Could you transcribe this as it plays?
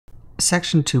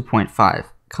Section 2.5,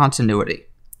 Continuity.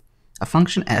 A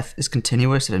function f is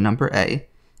continuous at a number a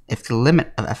if the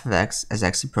limit of f of x as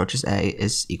x approaches a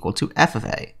is equal to f of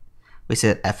a. We say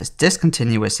that f is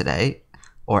discontinuous at a,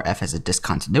 or f has a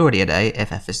discontinuity at a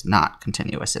if f is not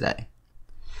continuous at a.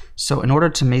 So in order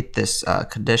to meet this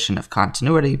condition of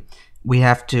continuity, we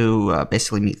have to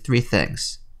basically meet three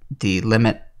things. The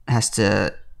limit has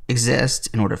to exist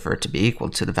in order for it to be equal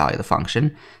to the value of the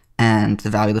function, and the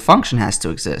value of the function has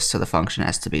to exist, so the function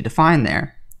has to be defined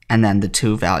there, and then the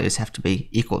two values have to be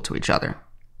equal to each other.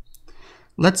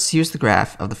 Let's use the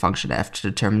graph of the function f to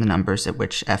determine the numbers at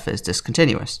which f is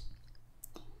discontinuous.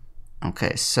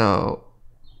 Okay, so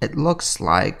it looks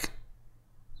like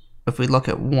if we look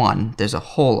at 1, there's a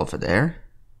hole over there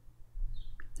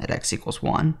at x equals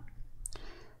 1.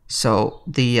 So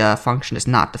the function is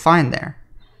not defined there.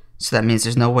 So that means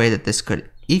there's no way that this could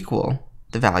equal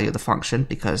the value of the function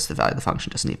because the value of the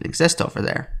function doesn't even exist over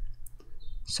there.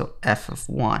 So f of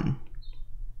 1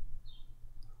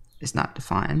 is not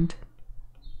defined.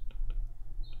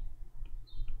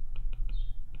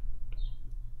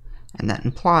 And that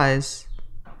implies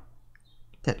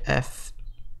that f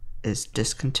is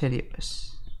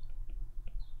discontinuous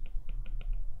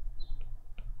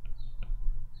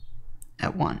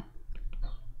at 1.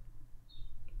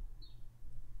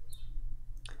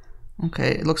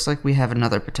 Okay, it looks like we have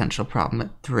another potential problem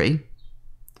at 3,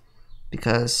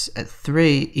 because at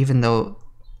 3, even though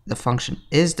the function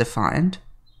is defined,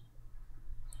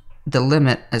 the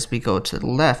limit as we go to the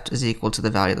left is equal to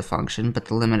the value of the function, but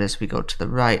the limit as we go to the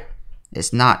right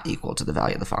is not equal to the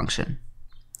value of the function.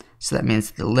 So that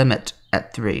means the limit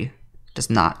at 3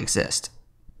 does not exist.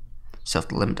 So if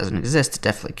the limit doesn't exist, it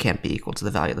definitely can't be equal to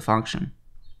the value of the function.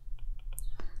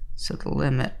 So the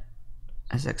limit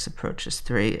as x approaches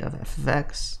 3 of f of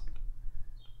x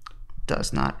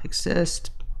does not exist.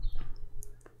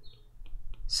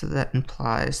 So that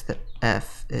implies that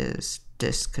f is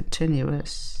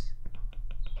discontinuous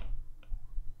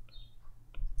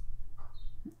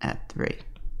at 3.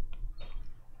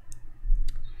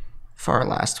 For our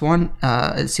last one,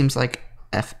 it seems like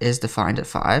f is defined at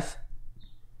 5,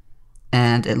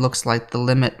 and it looks like the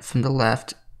limit from the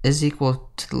left is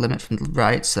equal to the limit from the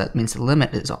right, so that means the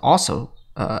limit is also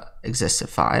exists at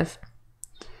 5.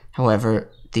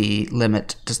 However, the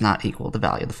limit does not equal the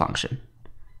value of the function.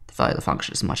 The value of the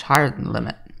function is much higher than the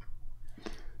limit.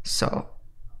 So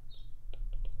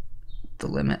the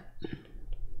limit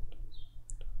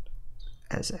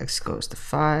as x goes to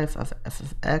 5 of f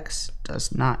of x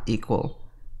does not equal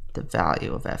the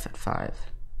value of f at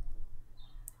 5.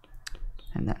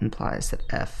 And that implies that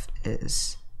f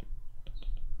is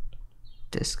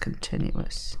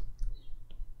discontinuous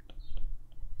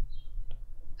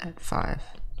at 5.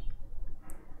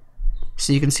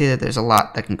 So you can see that there's a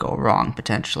lot that can go wrong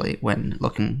potentially when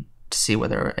looking to see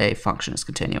whether a function is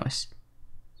continuous.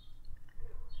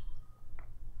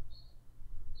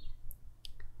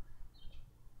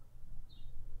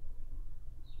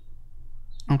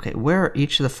 Okay, where are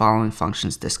each of the following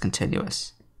functions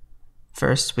discontinuous?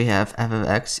 First, we have f of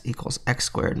x equals x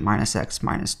squared minus x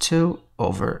minus 2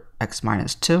 over x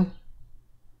minus 2.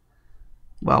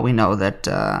 Well, we know that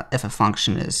if a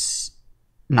function is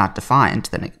not defined,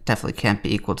 then it definitely can't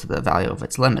be equal to the value of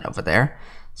its limit over there.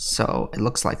 So it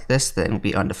looks like this thing will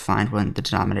be undefined when the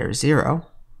denominator is 0,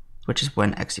 which is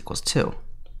when x equals 2.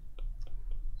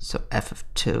 So f of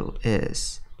 2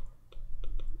 is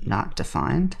not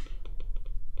defined.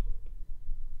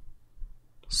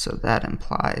 So that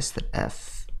implies that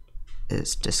f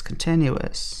is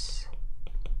discontinuous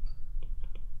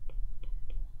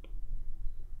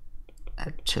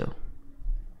at 2.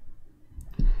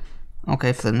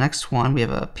 Okay, for the next one, we have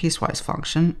a piecewise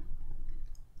function,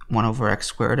 1 over x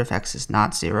squared if x is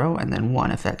not 0, and then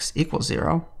 1 if x equals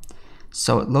 0.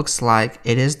 So it looks like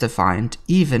it is defined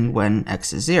even when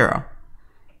x is 0.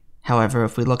 However,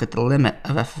 if we look at the limit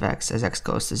of f of x as x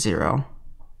goes to 0,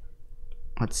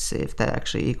 let's see if that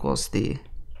actually equals the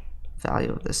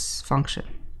value of this function.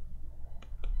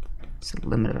 So the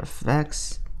limit of f of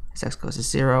x as x goes to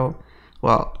 0.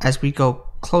 Well, as we go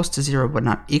close to 0 but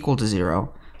not equal to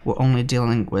 0, we're only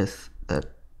dealing with the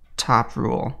top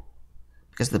rule,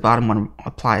 because the bottom one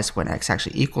applies when x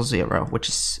actually equals 0, which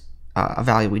is a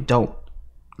value we don't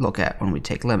look at when we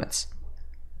take limits.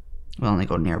 We only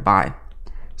go nearby.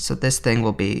 So this thing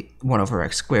will be 1 over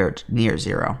x squared near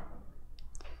 0.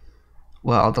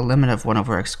 Well, the limit of 1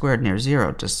 over x squared near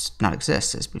 0 does not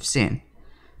exist, as we've seen.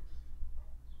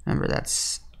 Remember,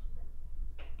 that's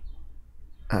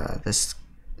this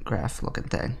graph-looking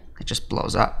thing. It just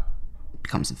blows up. It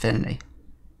becomes infinity.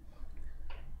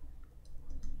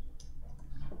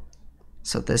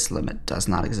 So this limit does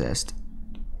not exist.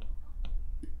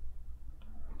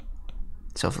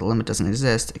 So if the limit doesn't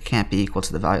exist, it can't be equal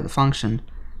to the value of the function,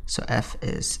 so f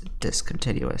is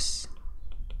discontinuous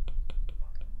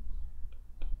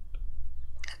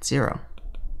at 0.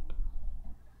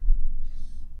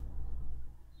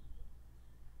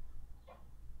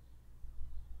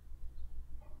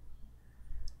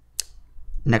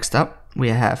 Next up, we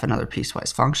have another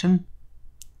piecewise function.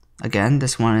 Again,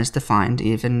 this one is defined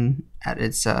even at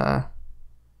its even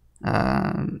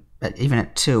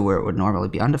at 2, where it would normally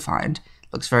be undefined.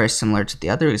 Looks very similar to the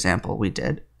other example we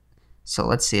did. So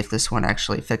let's see if this one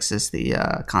actually fixes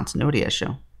the continuity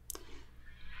issue.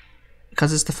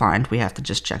 Because it's defined, we have to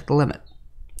just check the limit.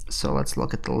 So let's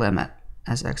look at the limit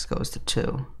as x goes to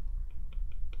 2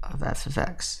 of f of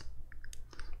x.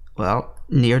 Well,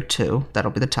 near 2,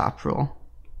 that'll be the top rule.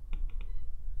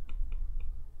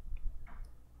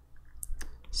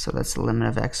 So that's the limit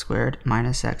of x squared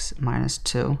minus x minus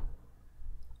 2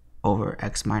 over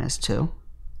x minus 2.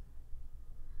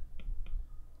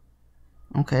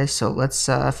 Okay, so let's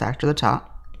factor the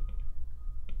top.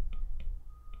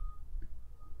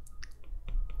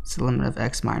 It's the limit of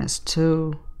x minus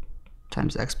 2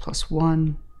 times x plus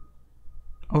 1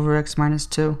 over x minus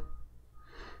 2.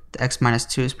 The x minus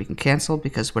 2's we can cancel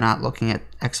because we're not looking at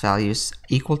x values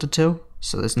equal to 2,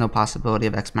 so there's no possibility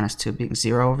of x minus 2 being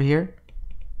 0 over here.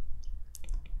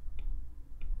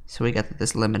 So we get that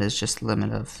this limit is just the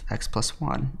limit of x plus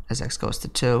 1 as x goes to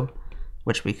 2,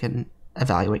 which we can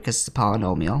evaluate because it's a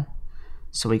polynomial.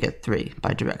 So we get 3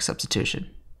 by direct substitution.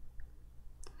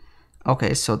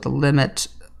 Okay, so the limit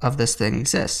of this thing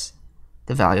exists.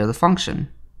 The value of the function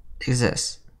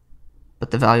exists.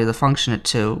 But the value of the function at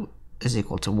 2 is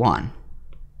equal to 1,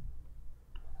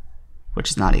 which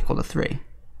is not equal to 3.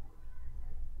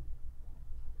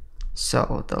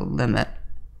 So the limit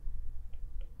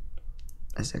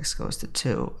as x goes to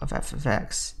 2 of f of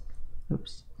x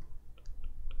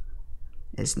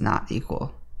is not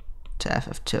equal to f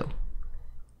of 2.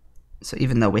 So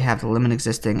even though we have the limit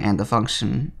existing and the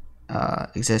function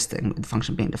existing, the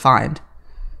function being defined,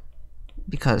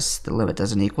 because the limit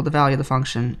doesn't equal the value of the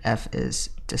function, f is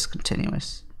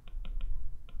discontinuous.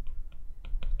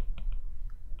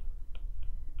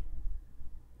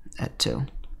 At 2.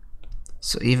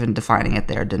 So even defining it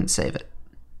there didn't save it.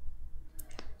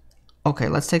 Okay,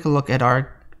 let's take a look at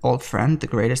our old friend, the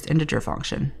greatest integer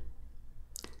function.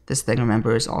 This thing,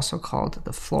 remember, is also called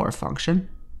the floor function.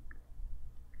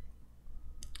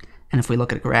 And if we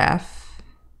look at a graph,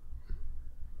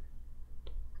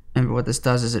 remember what this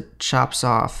does is it chops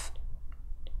off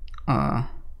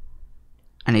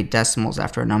any decimals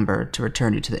after a number to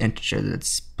return you to the integer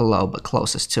that's below but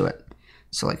closest to it.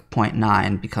 So like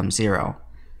 0.9 becomes 0,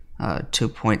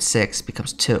 2.6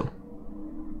 becomes 2,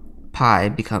 pi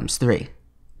becomes 3.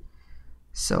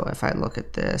 So if I look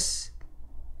at this,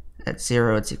 at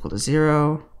 0 it's equal to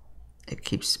 0, it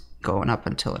keeps going up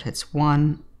until it hits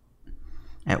 1.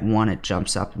 At 1 it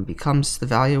jumps up and becomes the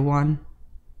value 1,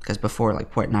 because before,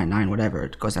 like 0.99 whatever,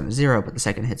 it goes down to 0, but the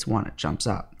second it hits 1 it jumps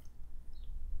up,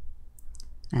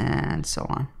 and so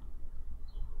on.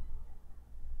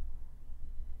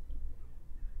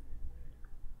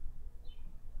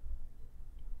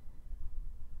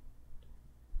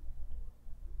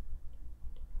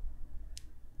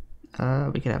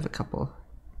 We could have a couple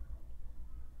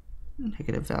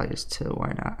negative values too,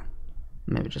 why not?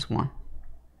 Maybe just 1.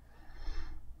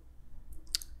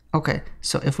 Okay,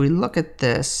 so if we look at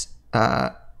this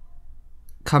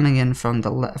coming in from the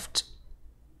left,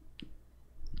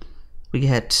 we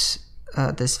hit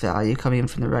this value. Coming in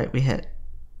from the right, we hit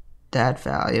that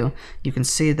value. You can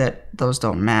see that those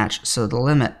don't match, so the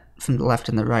limit from the left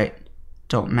and the right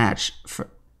don't match for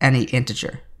any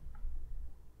integer.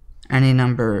 Any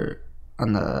number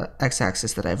on the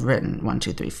x-axis that I've written, 1,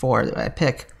 2, 3, 4, that I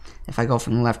pick, if I go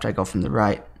from the left, I go from the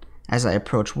right. As I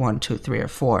approach 1, 2, 3, or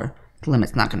 4, the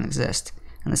limit's not going to exist.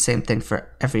 And the same thing for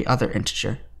every other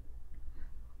integer.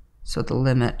 So the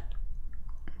limit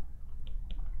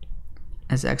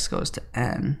as x goes to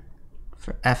n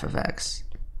for f of x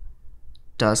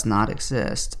does not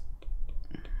exist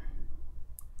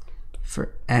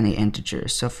for any integer.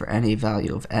 So for any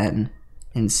value of n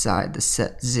inside the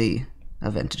set z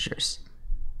of integers.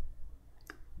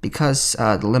 Because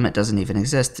the limit doesn't even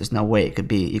exist, there's no way it could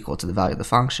be equal to the value of the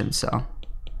function, so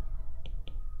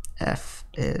f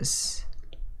is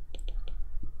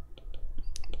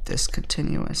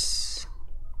discontinuous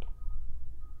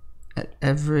at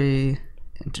every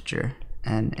integer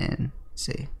n in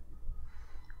z.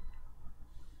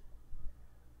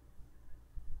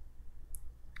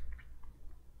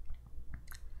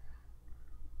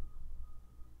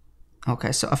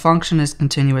 Okay, so a function is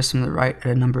continuous from the right at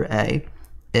a number a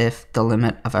if the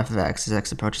limit of f of x as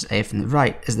x approaches a from the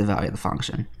right is the value of the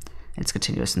function. It's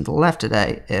continuous from the left at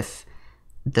a if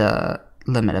the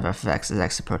limit of f of x as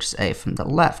x approaches a from the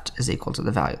left is equal to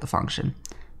the value of the function.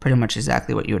 Pretty much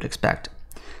exactly what you would expect.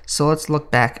 So let's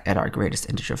look back at our greatest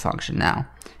integer function now.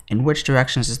 In which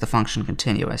directions is the function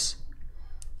continuous?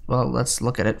 Well, let's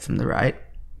look at it from the right.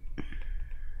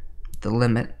 The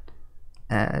limit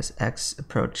as x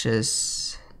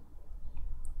approaches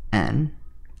n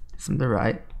from the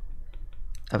right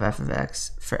of f of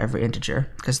x for every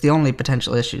integer, because the only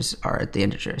potential issues are at the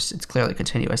integers. It's clearly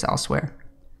continuous elsewhere.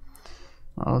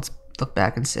 Well, let's look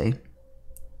back and see.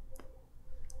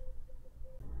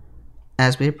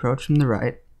 As we approach from the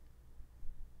right,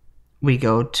 we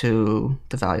go to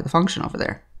the value of the function over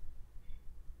there.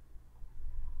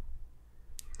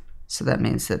 So that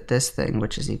means that this thing,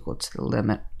 which is equal to the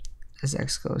limit as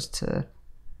x goes to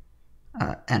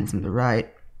n from the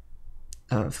right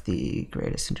of the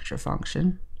greatest integer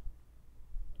function,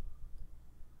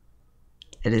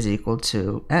 it is equal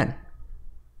to n,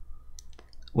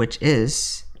 which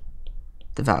is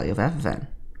the value of f of n.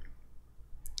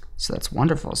 So that's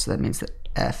wonderful. So that means that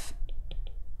f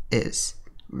is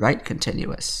right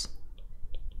continuous.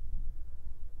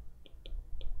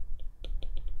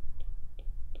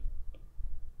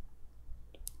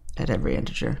 At every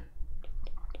integer.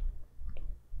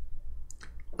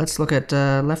 Let's look at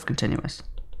left continuous.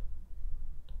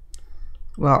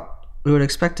 Well, we would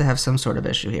expect to have some sort of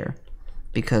issue here,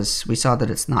 because we saw that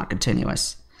it's not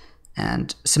continuous.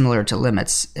 And similar to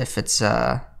limits, if its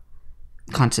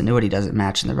continuity doesn't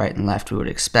match in the right and left, we would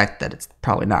expect that it's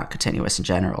probably not continuous in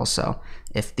general. So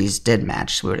if these did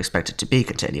match, we would expect it to be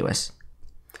continuous.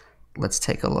 Let's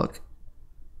take a look.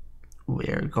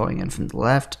 We're going in from the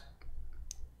left.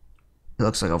 It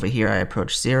looks like over here I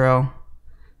approach 0,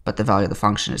 but the value of the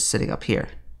function is sitting up here.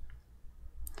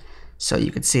 So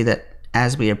you can see that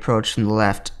as we approach from the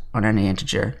left on any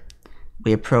integer,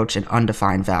 we approach an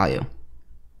undefined value.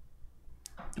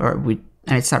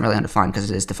 And it's not really undefined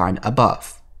because it is defined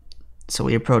above. So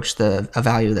we approach a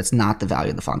value that's not the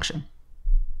value of the function.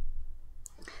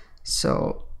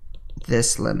 So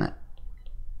this limit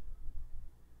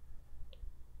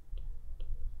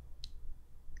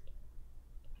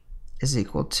is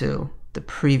equal to the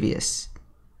previous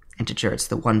integer. It's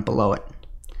the one below it.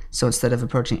 So instead of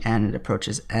approaching n, it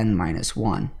approaches n minus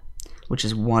 1, which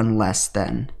is 1 less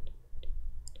than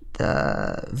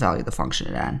the value of the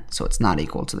function at n. So it's not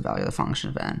equal to the value of the function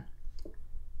of n.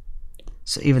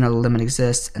 So even though the limit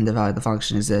exists and the value of the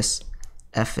function exists,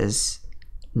 f is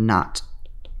not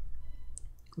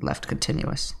left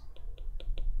continuous,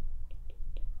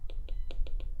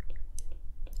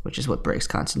 which is what breaks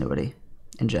continuity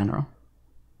in general.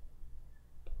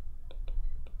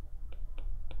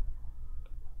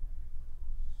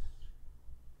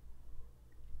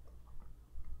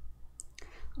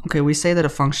 Okay, we say that a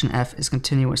function f is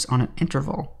continuous on an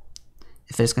interval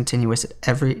if it is continuous at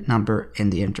every number in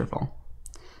the interval.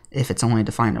 If it's only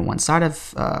defined on one side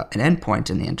of an endpoint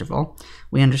in the interval,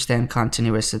 we understand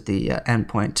continuous at the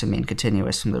endpoint to mean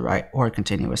continuous from the right or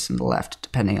continuous from the left,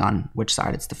 depending on which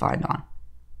side it's defined on.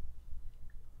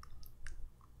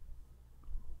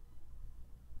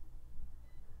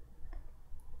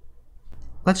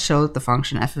 Let's show that the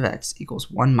function f of x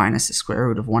equals 1 minus the square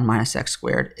root of 1 minus x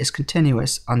squared is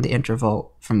continuous on the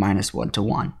interval from -1 to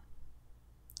 1.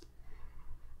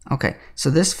 Okay,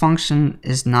 so this function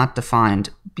is not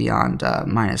defined beyond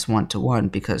 -1 to 1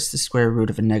 because the square root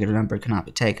of a negative number cannot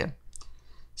be taken.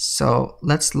 So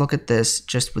let's look at this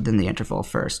just within the interval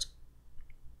first.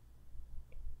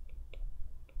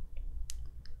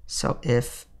 So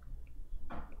if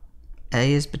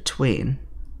a is between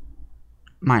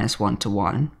 -1 to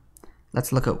 1,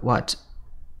 let's look at what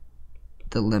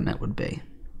the limit would be.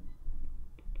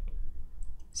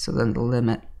 So then the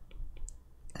limit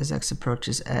as x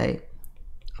approaches a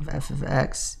of f of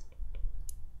x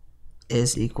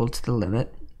is equal to the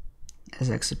limit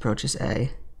as x approaches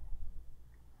a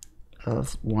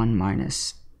of 1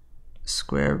 minus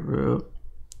square root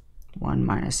 1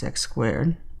 minus x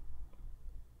squared,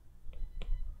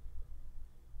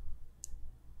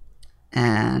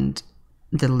 and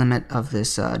the limit of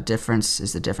this difference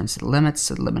is the difference of the limits,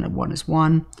 so the limit of 1 is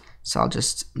 1, so I'll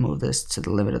just move this to the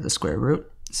limit of the square root,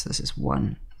 so this is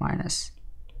 1 minus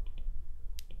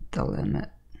the limit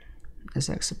as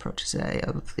x approaches a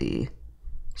of the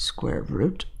square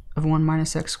root of 1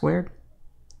 minus x squared,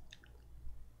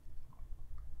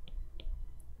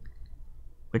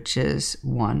 which is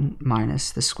 1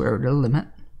 minus the square root of the limit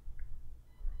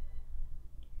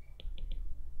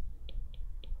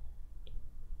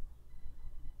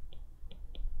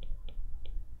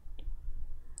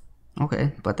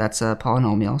Okay, but that's a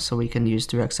polynomial, so we can use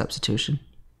direct substitution.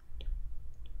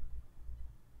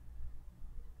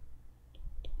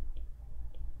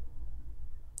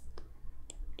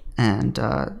 And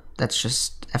that's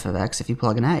just f of x if you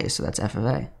plug in a, so that's f of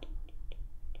a.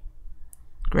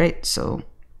 Great, so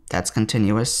that's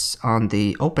continuous on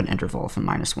the open interval from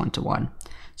 -1 to 1.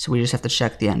 So we just have to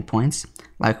check the endpoints.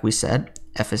 Like we said,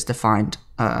 f is defined.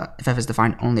 If f is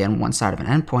defined only on one side of an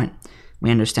endpoint, we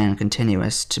understand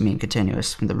continuous to mean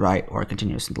continuous from the right or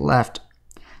continuous from the left.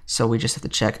 So we just have to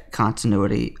check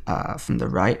continuity from the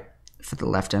right for the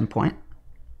left endpoint.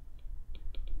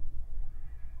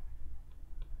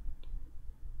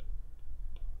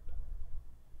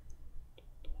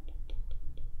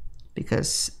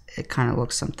 Because it kind of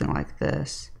looks something like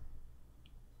this.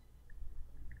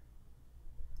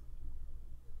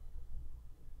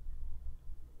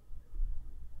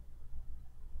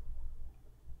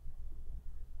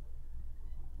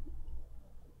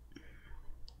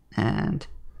 And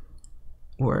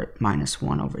we're at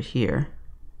 -1 over here.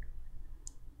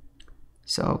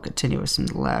 So continuous from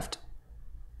the left.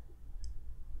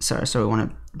 Sorry, so we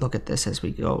want to look at this as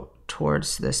we go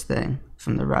towards this thing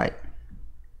from the right.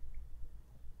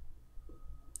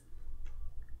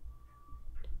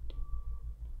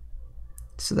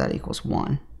 So that equals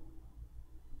 1.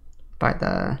 By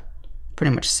the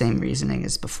pretty much same reasoning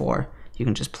as before, you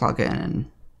can just plug in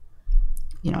and,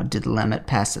 you know, do the limit,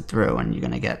 pass it through, and you're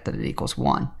going to get that it equals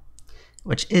 1,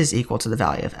 which is equal to the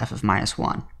value of f of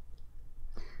 -1.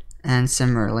 And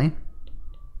similarly,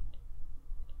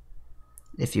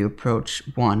 if you approach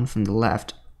 1 from the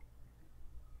left,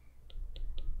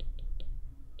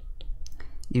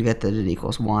 you get that it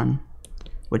equals 1,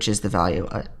 which is the value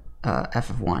of f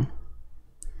of 1.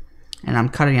 And I'm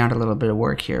cutting out a little bit of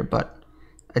work here, but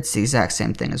it's the exact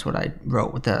same thing as what I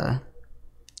wrote with the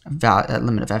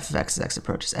limit of f of x as x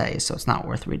approaches a, so it's not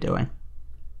worth redoing.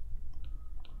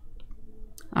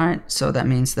 Alright, so that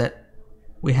means that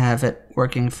we have it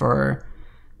working for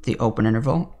the open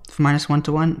interval from -1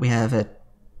 to 1. We have it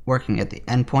working at the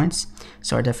endpoints,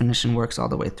 so our definition works all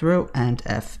the way through, and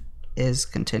f is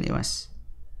continuous.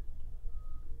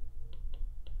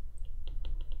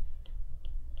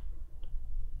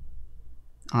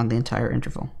 On the entire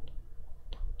interval,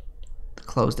 the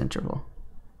closed interval.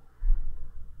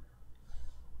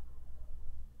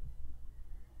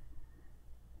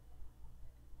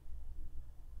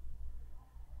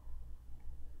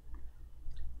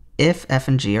 If f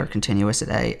and g are continuous at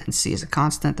a and c is a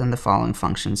constant, then the following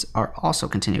functions are also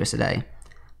continuous at a.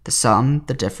 The sum,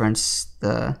 the difference,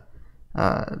 the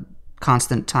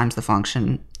constant times the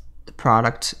function, the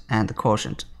product, and the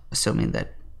quotient, assuming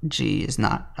that g is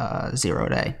not 0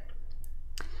 at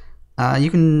a. You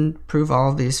can prove all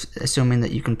of these assuming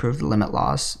that you can prove the limit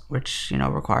laws, which, you know,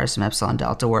 requires some epsilon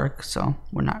delta work, so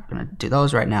we're not going to do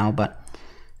those right now, but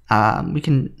we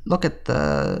can look at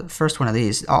the first one of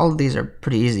these. All of these are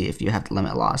pretty easy if you have the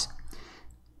limit laws.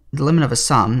 The limit of a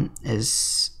sum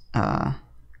is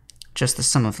just the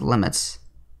sum of the limits,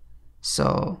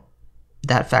 so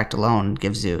that fact alone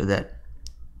gives you that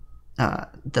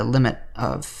the limit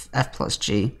of f plus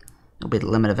g will be the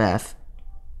limit of f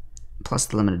plus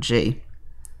the limit of g,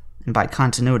 and by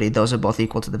continuity those are both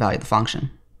equal to the value of the function.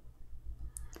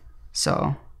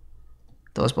 So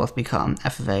those both become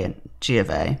f of a and g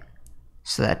of a,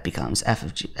 so that becomes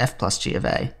f plus g of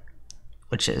a,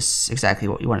 which is exactly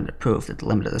what you wanted to prove, that the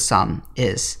limit of the sum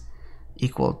is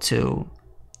equal to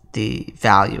the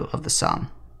value of the sum.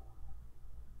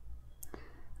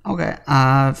 Okay,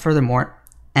 furthermore,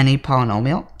 any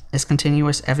polynomial is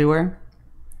continuous everywhere,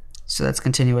 so that's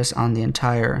continuous on the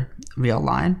entire real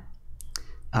line.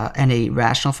 Any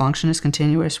rational function is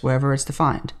continuous wherever it's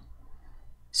defined,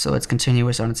 so it's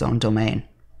continuous on its own domain.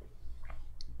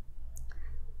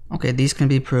 Okay, these can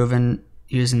be proven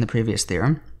using the previous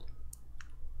theorem.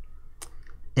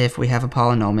 If we have a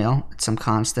polynomial, it's some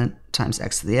constant times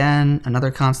x to the n,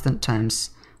 another constant times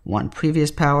one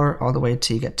previous power, all the way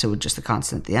till you get to just a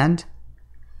constant at the end.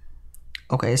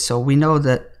 Okay, so we know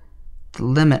that the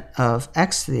limit of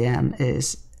x to the m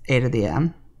is a to the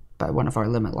m by one of our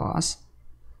limit laws.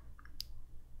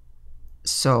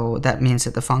 So that means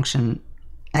that the function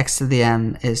x to the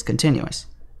m is continuous.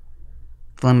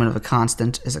 The limit of a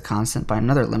constant is a constant by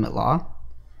another limit law.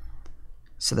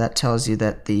 So that tells you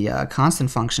that the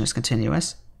constant function is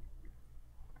continuous.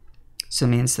 So it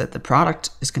means that the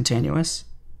product is continuous,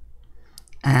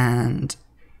 and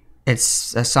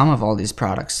it's a sum of all these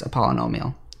products, a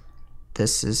polynomial.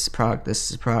 This is product,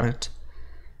 this is product.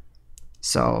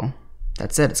 So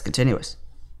that's it, it's continuous.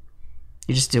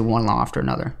 You just do one law after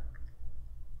another.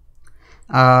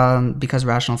 Because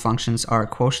rational functions are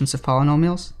quotients of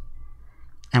polynomials,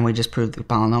 and we just proved that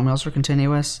polynomials are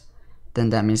continuous, then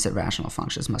that means that rational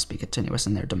functions must be continuous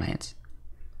in their domains.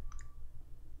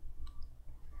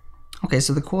 Okay,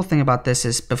 so the cool thing about this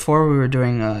is before we were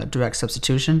doing direct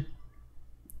substitution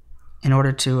in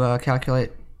order to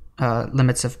calculate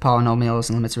limits of polynomials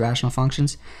and limits of rational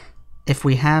functions. If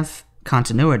we have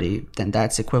continuity, then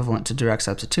that's equivalent to direct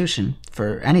substitution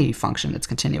for any function that's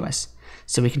continuous.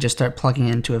 So we can just start plugging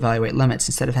in to evaluate limits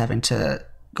instead of having to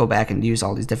go back and use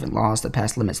all these different laws that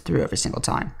pass limits through every single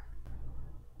time.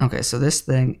 Okay, so this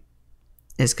thing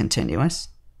is continuous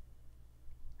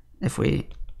if we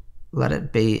let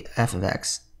it be f of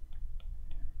x.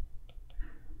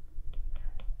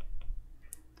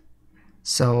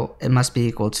 So it must be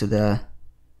equal to the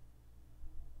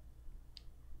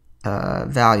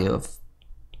value of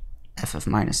f of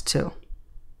minus 2.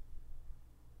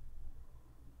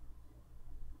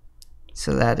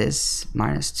 So that is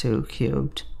minus 2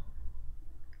 cubed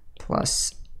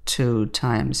plus 2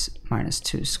 times minus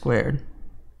 2 squared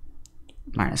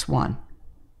minus 1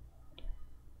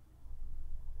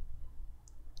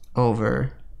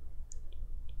 over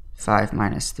 5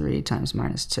 minus 3 times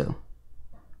minus 2,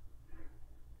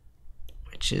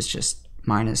 which is just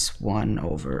minus 1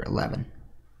 over 11.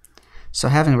 So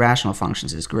having rational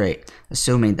functions is great,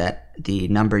 assuming that the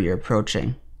number you're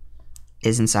approaching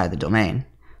is inside the domain.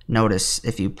 Notice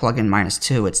if you plug in minus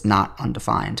 2, it's not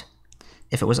undefined.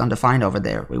 If it was undefined over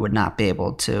there, we would not be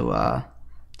able to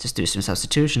just do some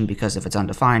substitution, because if it's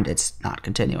undefined, it's not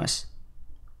continuous.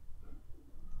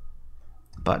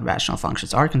 But rational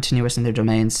functions are continuous in their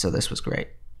domains, so this was great.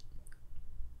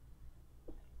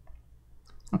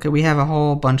 Okay, we have a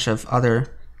whole bunch of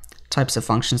other types of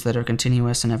functions that are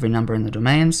continuous in every number in the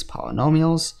domains.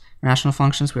 Polynomials, rational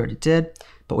functions we already did,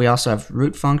 but we also have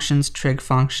root functions, trig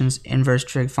functions, inverse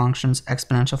trig functions,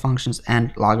 exponential functions,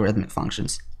 and logarithmic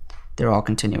functions. They're all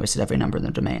continuous at every number in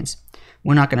the domains.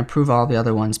 We're not going to prove all the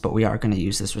other ones, but we are going to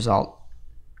use this result.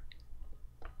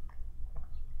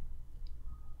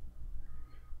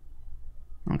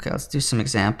 Okay, let's do some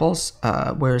examples.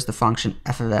 Where is the function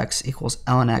f of x equals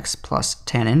ln x plus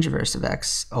tan inverse of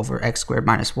x over x squared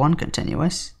minus 1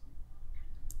 continuous?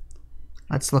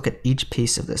 Let's look at each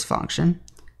piece of this function.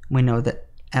 We know that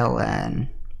ln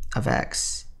of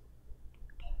x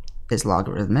is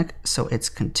logarithmic, so it's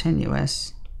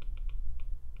continuous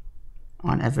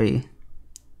on every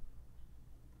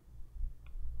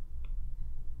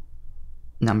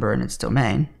number in its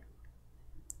domain.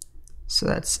 So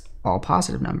that's all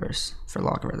positive numbers for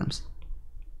logarithms.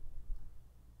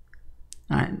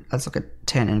 All right, let's look at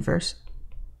tan inverse.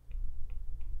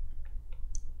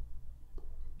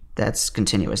 That's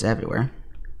continuous everywhere,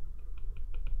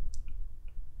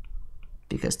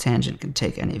 because tangent can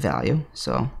take any value,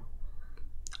 so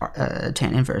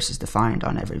tan inverse is defined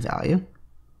on every value.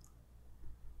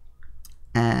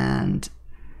 And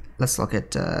let's look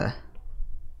at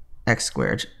x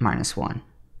squared minus 1.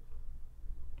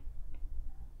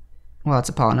 Well, it's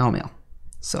a polynomial,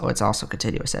 so it's also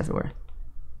continuous everywhere.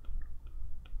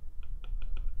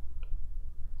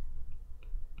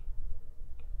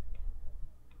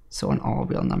 So in all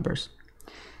real numbers.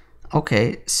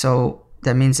 Okay, so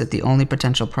that means that the only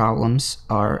potential problems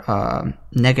are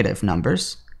negative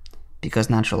numbers, because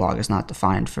natural log is not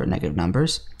defined for negative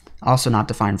numbers. Also not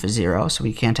defined for 0, so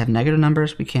we can't have negative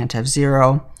numbers, we can't have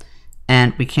 0,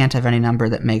 and we can't have any number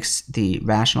that makes the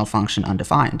rational function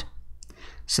undefined.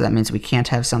 So that means we can't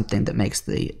have something that makes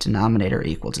the denominator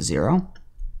equal to 0,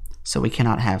 so we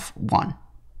cannot have 1.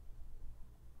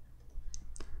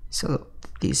 So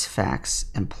these facts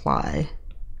imply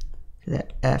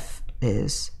that f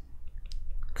is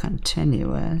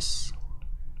continuous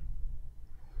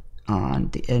on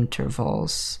the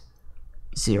intervals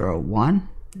 0, 1,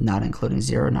 not including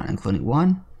 0, not including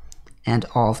 1, and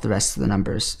all of the rest of the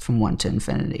numbers from 1 to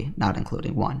infinity, not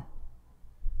including 1.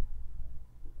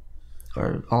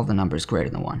 Or all the numbers greater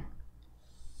than 1.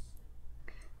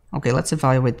 Okay, let's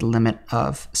evaluate the limit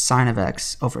of sine of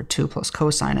x over 2 plus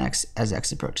cosine x as x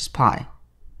approaches pi.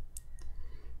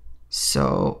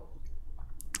 So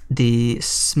the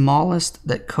smallest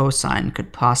that cosine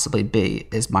could possibly be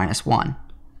is minus 1.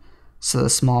 So the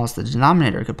smallest the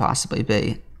denominator could possibly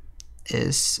be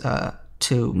is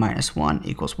 2 minus 1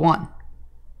 equals 1.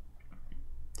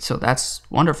 So that's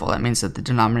wonderful. That means that the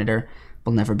denominator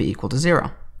will never be equal to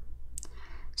 0.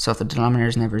 So if the denominator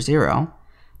is never 0,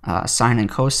 sine and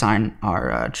cosine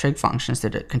are trig functions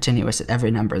that are continuous at every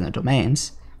number in the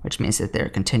domains, which means that they're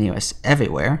continuous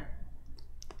everywhere.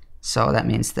 So that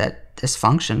means that this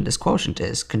function, this quotient,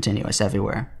 is continuous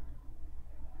everywhere.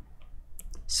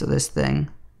 So this thing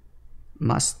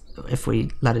must, if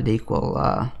we let it equal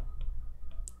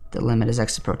the limit as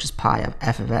x approaches pi of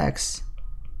f of x,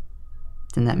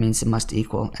 then that means it must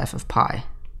equal f of pi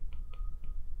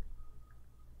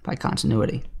by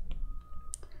continuity.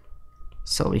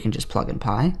 So we can just plug in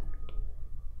pi.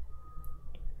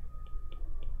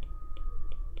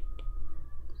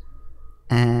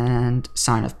 And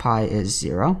sine of pi is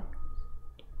 0.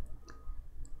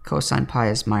 Cosine pi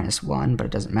is -1, but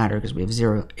it doesn't matter because we have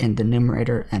 0 in the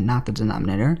numerator and not the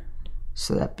denominator,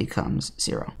 so that becomes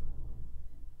 0.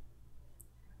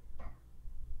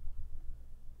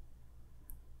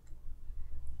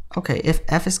 Okay, if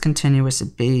f is continuous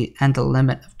at b and the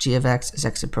limit of g of x as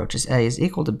x approaches a is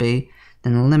equal to b,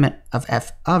 then the limit of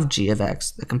f of g of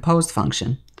x, the composed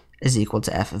function, is equal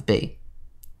to f of b.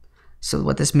 So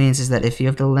what this means is that if you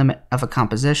have the limit of a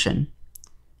composition,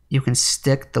 you can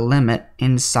stick the limit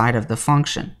inside of the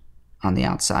function on the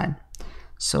outside.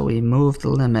 So we move the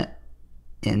limit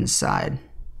inside.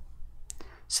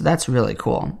 So that's really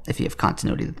cool if you have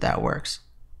continuity that works.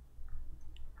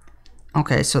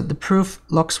 Okay, so the proof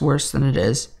looks worse than it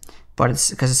is, but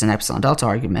it's because it's an epsilon delta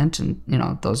argument, and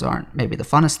those aren't maybe the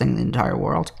funnest thing in the entire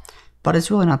world, but it's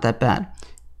really not that bad.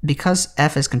 Because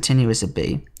f is continuous at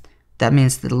b, that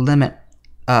means the limit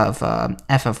of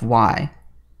f of y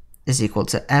is equal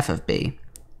to f of b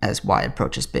as y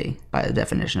approaches b by the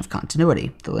definition of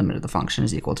continuity. The limit of the function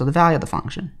is equal to the value of the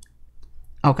function.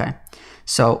 Okay,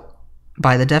 so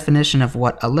by the definition of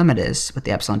what a limit is, with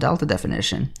the epsilon delta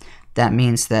definition, that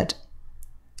means that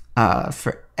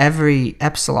for every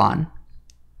epsilon,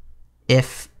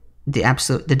 if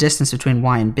the distance between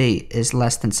y and b is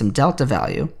less than some delta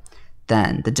value,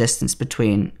 then the distance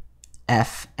between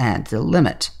f and the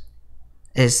limit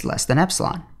is less than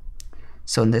epsilon.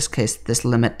 So in this case, this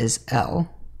limit is L.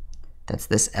 That's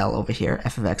this L over here,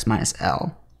 f of x minus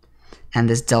L. And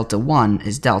this delta 1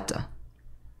 is delta.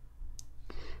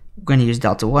 We're going to use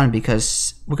delta 1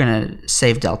 because we're going to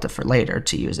save delta for later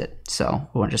to use it. So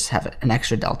we want to just have an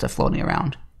extra delta floating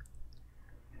around.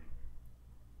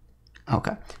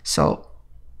 Okay, so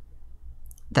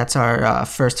that's our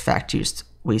first fact used.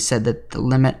 We said that the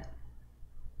limit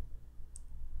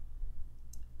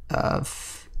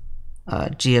of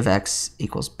g of x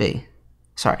equals b.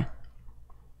 Sorry.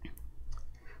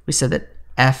 We said that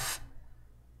f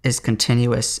is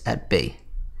continuous at b.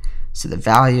 So the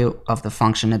value of the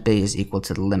function at b is equal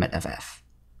to the limit of f.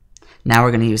 Now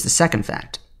we're going to use the second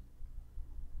fact.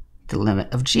 The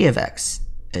limit of g of x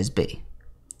is b.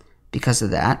 Because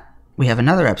of that, we have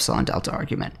another epsilon delta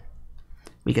argument.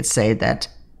 We could say that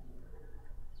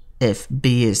if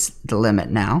b is the limit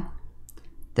now,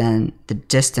 then the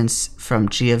distance from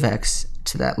g of x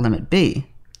to that limit b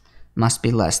must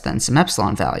be less than some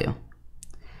epsilon value.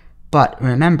 But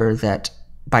remember that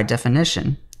by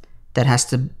definition, that has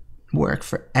to work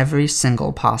for every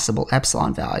single possible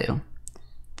epsilon value.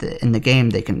 In the game,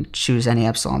 they can choose any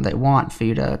epsilon they want for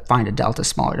you to find a delta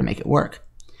smaller to make it work.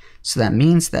 So that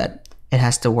means that it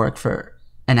has to work for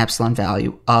an epsilon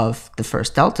value of the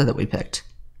first delta that we picked,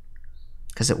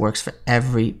 because it works for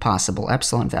every possible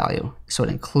epsilon value. So it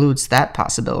includes that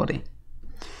possibility.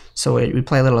 So we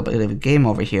play a little bit of a game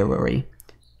over here where we,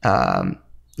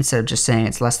 instead of just saying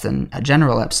it's less than a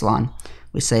general epsilon,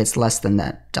 we say it's less than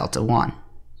that delta 1.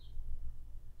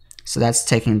 So that's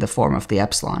taking the form of the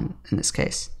epsilon in this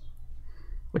case,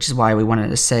 which is why we wanted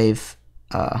to save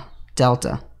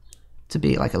delta to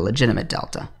be like a legitimate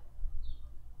delta.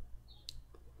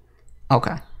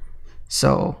 Okay,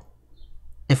 so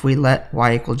if we let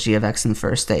y equal g of x in the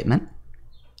first statement,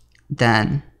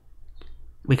 then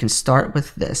we can start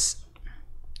with this.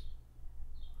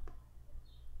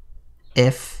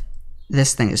 If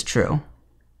this thing is true,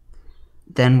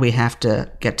 then we have to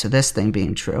get to this thing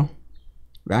being true,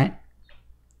 right?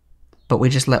 But we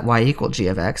just let y equal g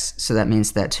of x, so that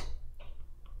means that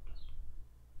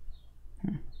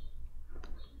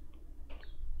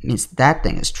that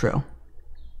thing is true,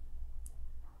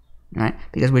 right?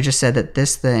 Because we just said that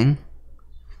this thing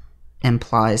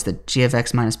implies that g of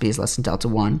x minus b is less than delta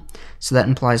 1, so that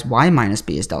implies y minus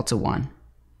b is delta 1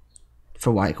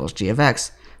 for y equals g of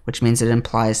x, which means it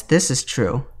implies this is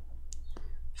true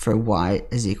for y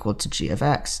is equal to g of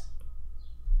x.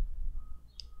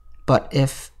 But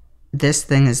if this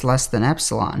thing is less than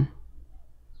epsilon,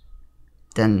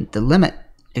 then the limit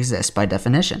exists by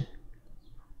definition.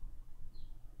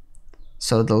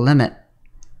 So the limit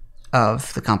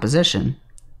of the composition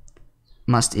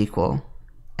must equal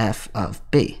f of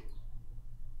b.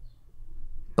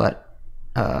 But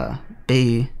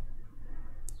b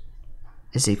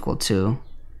is equal to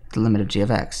the limit of g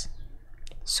of x.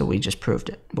 So we just proved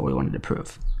it, what we wanted to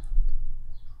prove.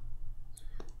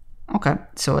 Okay. Okay,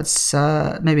 so it's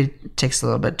maybe it takes a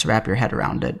little bit to wrap your head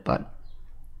around it, but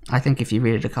I think if you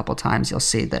read it a couple times, you'll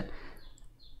see that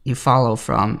you follow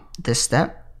from this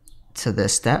step to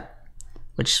this step,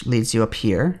 which leads you up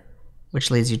here, which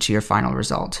leads you to your final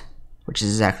result, which is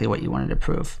exactly what you wanted to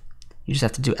prove. You just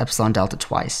have to do epsilon delta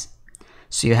twice.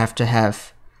 So you have to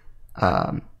have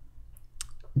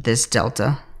this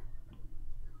delta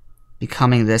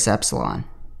becoming this epsilon,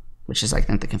 which is, I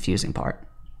think, the confusing part.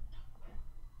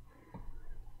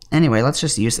 Anyway, let's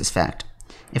just use this fact.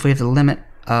 If we have the limit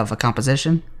of a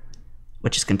composition,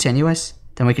 which is continuous,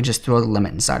 then we can just throw the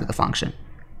limit inside of the function.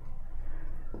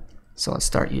 So let's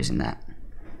start using that.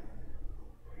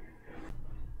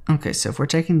 Okay, so if we're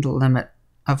taking the limit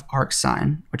of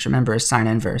arcsine, which remember is sine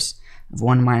inverse, of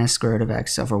 1 minus square root of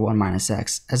x over 1 minus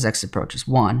x as x approaches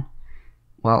 1,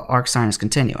 well, arcsine is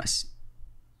continuous.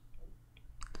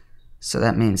 So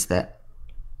that means that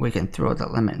we can throw the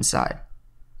limit inside.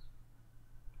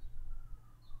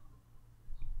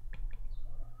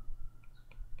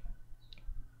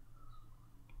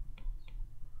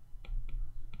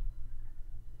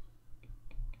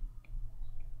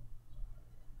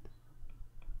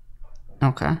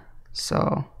 Okay,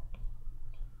 so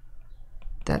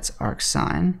that's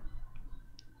arcsine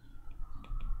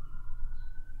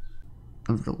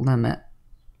of the limit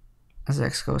as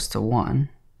x goes to 1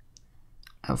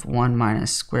 of 1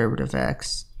 minus square root of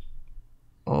x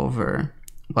over,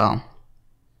 well,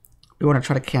 we want to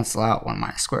try to cancel out 1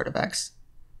 minus square root of x.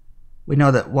 We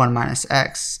know that 1 minus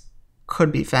x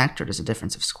could be factored as a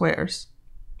difference of squares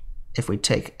if we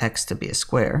take x to be a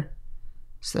square.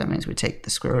 So that means we take the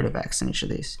square root of x in each of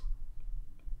these.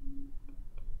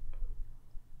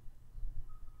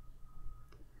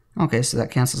 Okay, so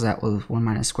that cancels out with 1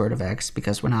 minus square root of x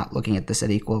because we're not looking at this at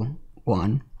equal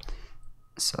 1.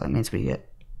 So that means we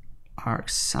get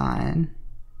arcsine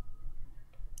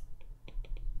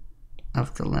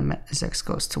of the limit as x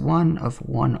goes to 1 of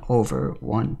 1 over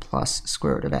 1 plus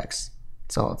square root of x.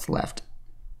 That's all that's left.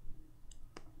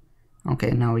 Okay,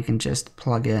 now we can just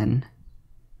plug in,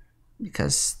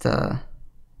 because the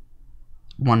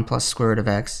 1 plus square root of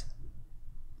x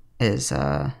is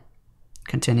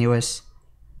continuous,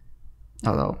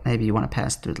 although maybe you want to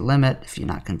pass through the limit if you're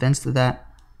not convinced of that,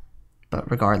 but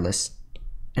regardless,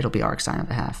 it'll be arcsine of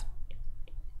a half.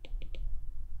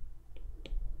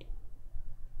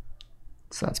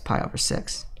 So that's pi over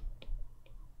 6,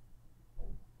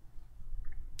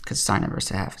 because sine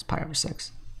inverse a half is pi over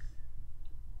 6.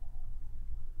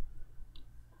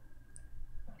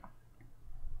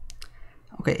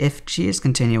 Okay, if g is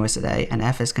continuous at a and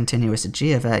f is continuous at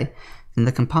g of a, then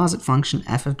the composite function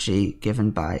f of g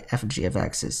given by f of g of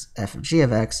x is f of g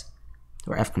of x,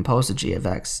 or f composed of g of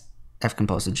x, f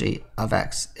composed of g of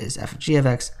x is f of g of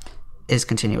x, is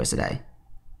continuous at a.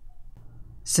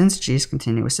 Since g is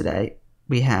continuous at a,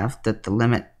 we have that the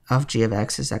limit of g of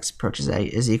x as x approaches a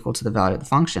is equal to the value of the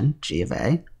function g of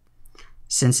a.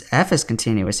 Since f is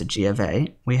continuous at g of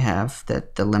a, we have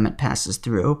that the limit passes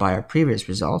through by our previous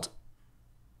result.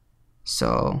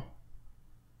 So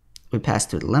we pass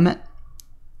through the limit,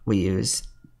 we use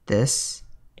this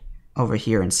over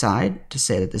here inside to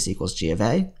say that this equals g of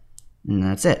a, and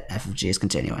that's it, f of g is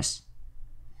continuous.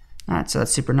 Alright, so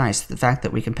that's super nice. The fact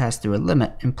that we can pass through a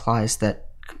limit implies that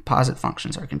composite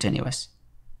functions are continuous.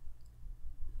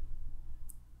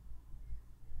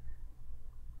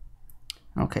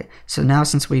 Okay, so now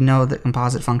since we know that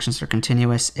composite functions are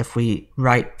continuous, if we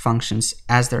write functions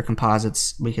as their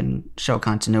composites, we can show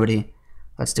continuity.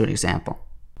 Let's do an example.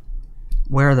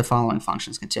 Where are the following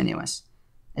functions continuous?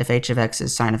 If h of x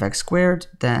is sine of x squared,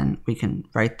 then we can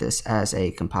write this as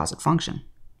a composite function.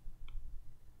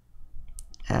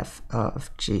 F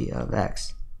of g of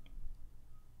x.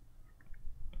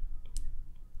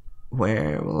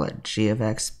 Where we'll let g of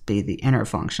x be the inner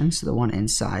function, so the one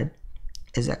inside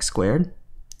is x squared.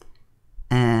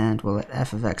 And we'll let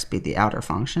f of x be the outer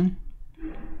function.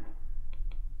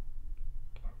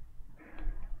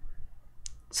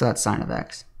 So that's sine of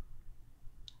x.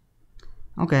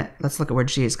 Okay, let's look at where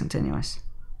g is continuous.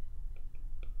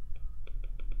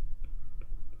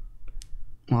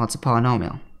 Well, it's a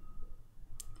polynomial,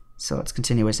 so it's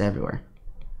continuous everywhere.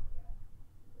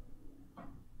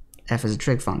 F is a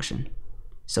trig function,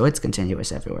 so it's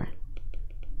continuous everywhere.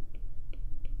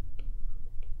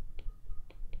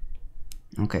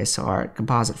 Okay, so our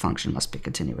composite function must be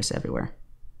continuous everywhere.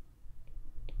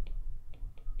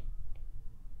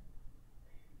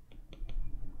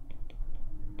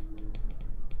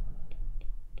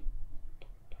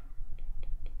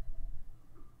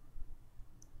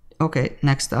 Okay,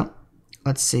 next up,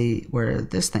 let's see where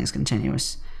this thing's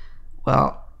continuous.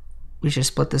 Well, we should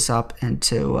split this up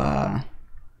into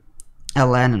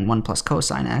ln and 1 plus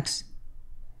cosine x.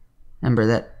 Remember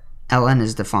that ln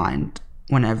is defined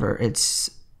whenever its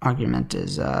argument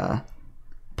is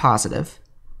positive.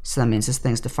 So that means this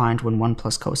thing's defined when 1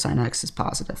 plus cosine x is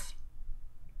positive.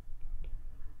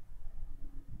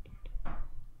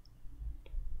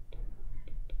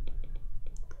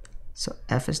 So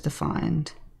f is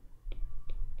defined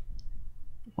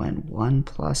when 1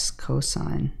 plus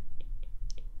cosine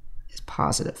is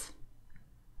positive.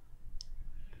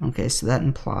 Okay, so that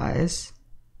implies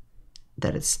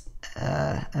that it's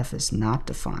f is not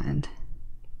defined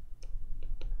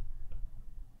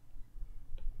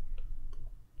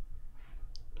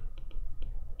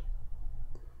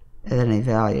at any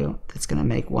value that's going to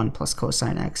make 1 plus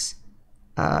cosine x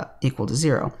equal to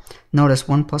 0. Notice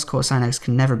 1 plus cosine x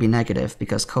can never be negative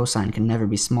because cosine can never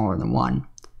be smaller than 1.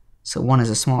 So 1 is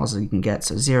as small as you can get,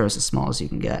 so 0 is as small as you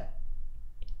can get.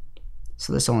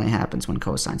 So this only happens when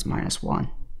cosine's minus 1.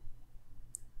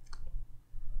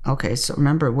 Okay, so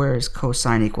remember, where is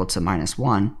cosine equal to minus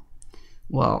 1?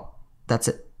 Well, that's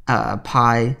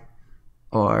pi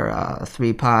or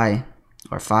 3 pi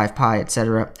or 5 pi,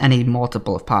 etc. Any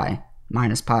multiple of pi,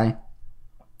 minus pi.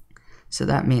 So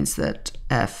that means that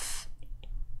f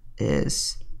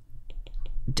is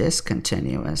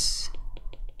discontinuous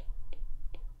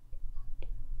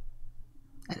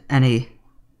at any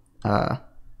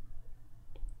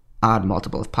odd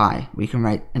multiple of pi. We can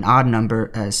write an odd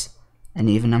number as an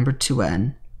even number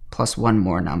 2n plus one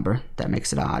more number. That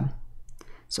makes it odd.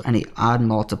 So any odd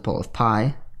multiple of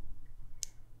pi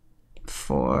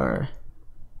for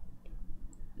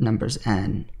numbers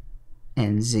n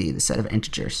and z, the set of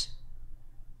integers.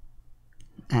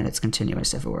 And it's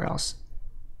continuous everywhere else.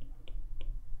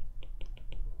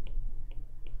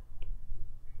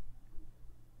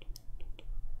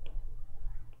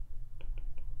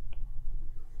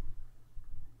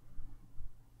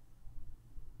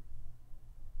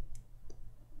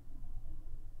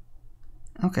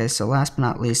 Okay, so last but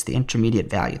not least, the intermediate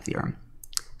value theorem.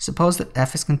 Suppose that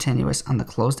f is continuous on the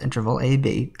closed interval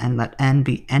ab, and let n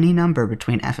be any number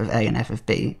between f of a and f of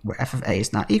b, where f of a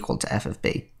is not equal to f of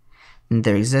b. And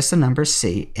there exists a number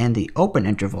c in the open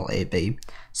interval ab,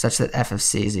 such that f of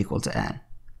c is equal to n.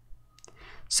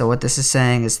 So what this is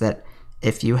saying is that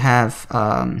if you have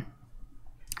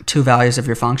two values of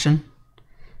your function,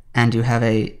 and you have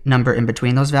a number in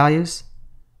between those values,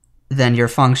 then your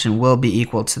function will be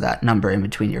equal to that number in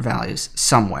between your values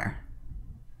somewhere.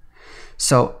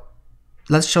 So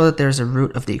let's show that there's a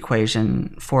root of the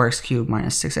equation 4x cubed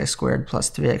minus 6x squared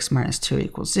plus 3x minus 2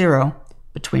 equals 0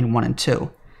 between 1 and 2.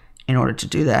 In order to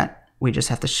do that, we just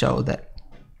have to show that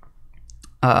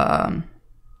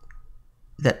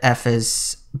that f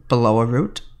is below a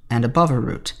root and above a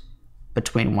root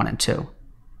between 1 and 2.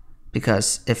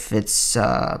 Because if it's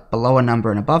below a number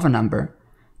and above a number,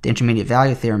 the intermediate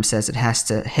value theorem says it has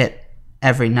to hit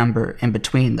every number in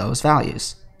between those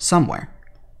values somewhere.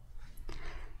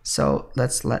 So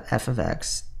let's let f of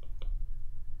x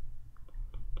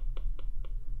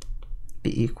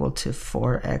be equal to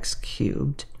 4x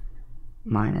cubed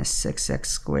minus 6x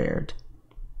squared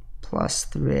plus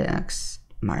 3x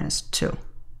minus 2.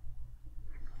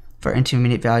 For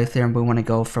intermediate value theorem, we want to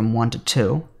go from 1 to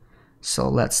 2. So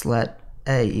let's let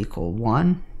a equal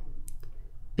 1,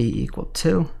 b equal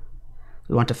 2.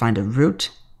 We want to find a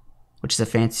root, which is a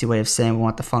fancy way of saying we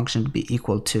want the function to be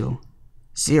equal to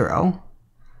 0.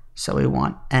 So we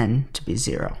want n to be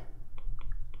 0.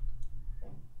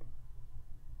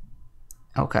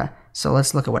 Okay, so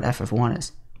let's look at what f of 1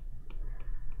 is.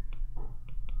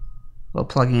 Well,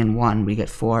 plugging in 1, we get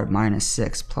 4 minus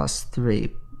 6 plus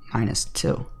 3 minus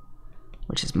 2,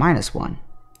 which is minus 1,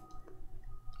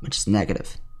 which is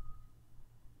negative.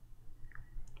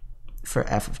 For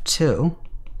f of 2,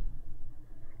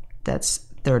 that's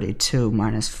 32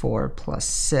 minus 4 plus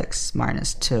 6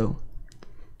 minus 2,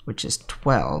 which is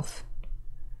 12,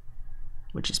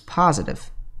 which is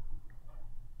positive.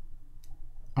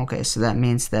 Okay, so that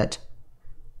means that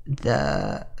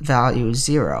the value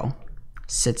 0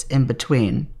 sits in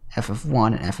between f of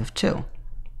 1 and f of 2.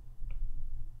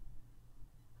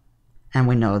 And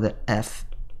we know that f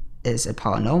is a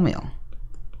polynomial.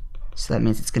 So that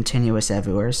means it's continuous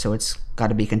everywhere, so it's got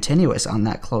to be continuous on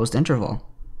that closed interval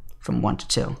from 1 to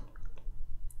 2.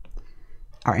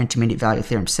 Our intermediate value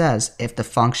theorem says if the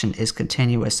function is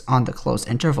continuous on the closed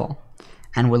interval,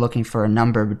 and we're looking for a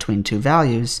number between two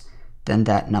values, then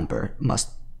that number must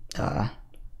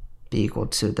be equal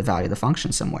to the value of the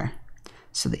function somewhere.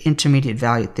 So the intermediate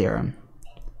value theorem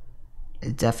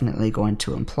is definitely going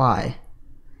to imply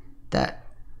that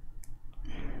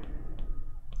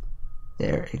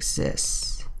there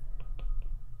exists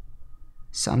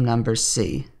some number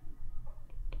c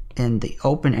in the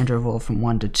open interval from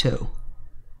 1 to 2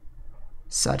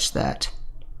 such that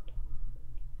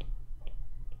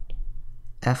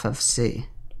f of c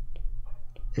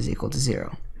is equal to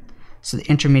 0. So the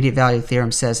intermediate value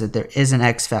theorem says that there is an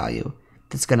x value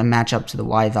that's going to match up to the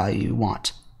y value you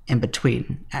want in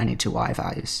between any two y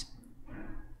values.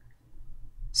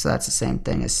 So that's the same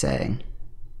thing as saying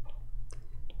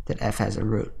that f has a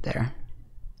root there.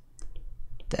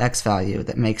 The x value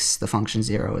that makes the function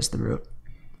 0 is the root.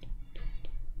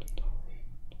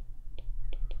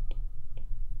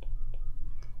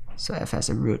 So f has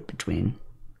a root between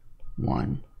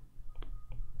 1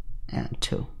 and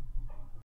 2.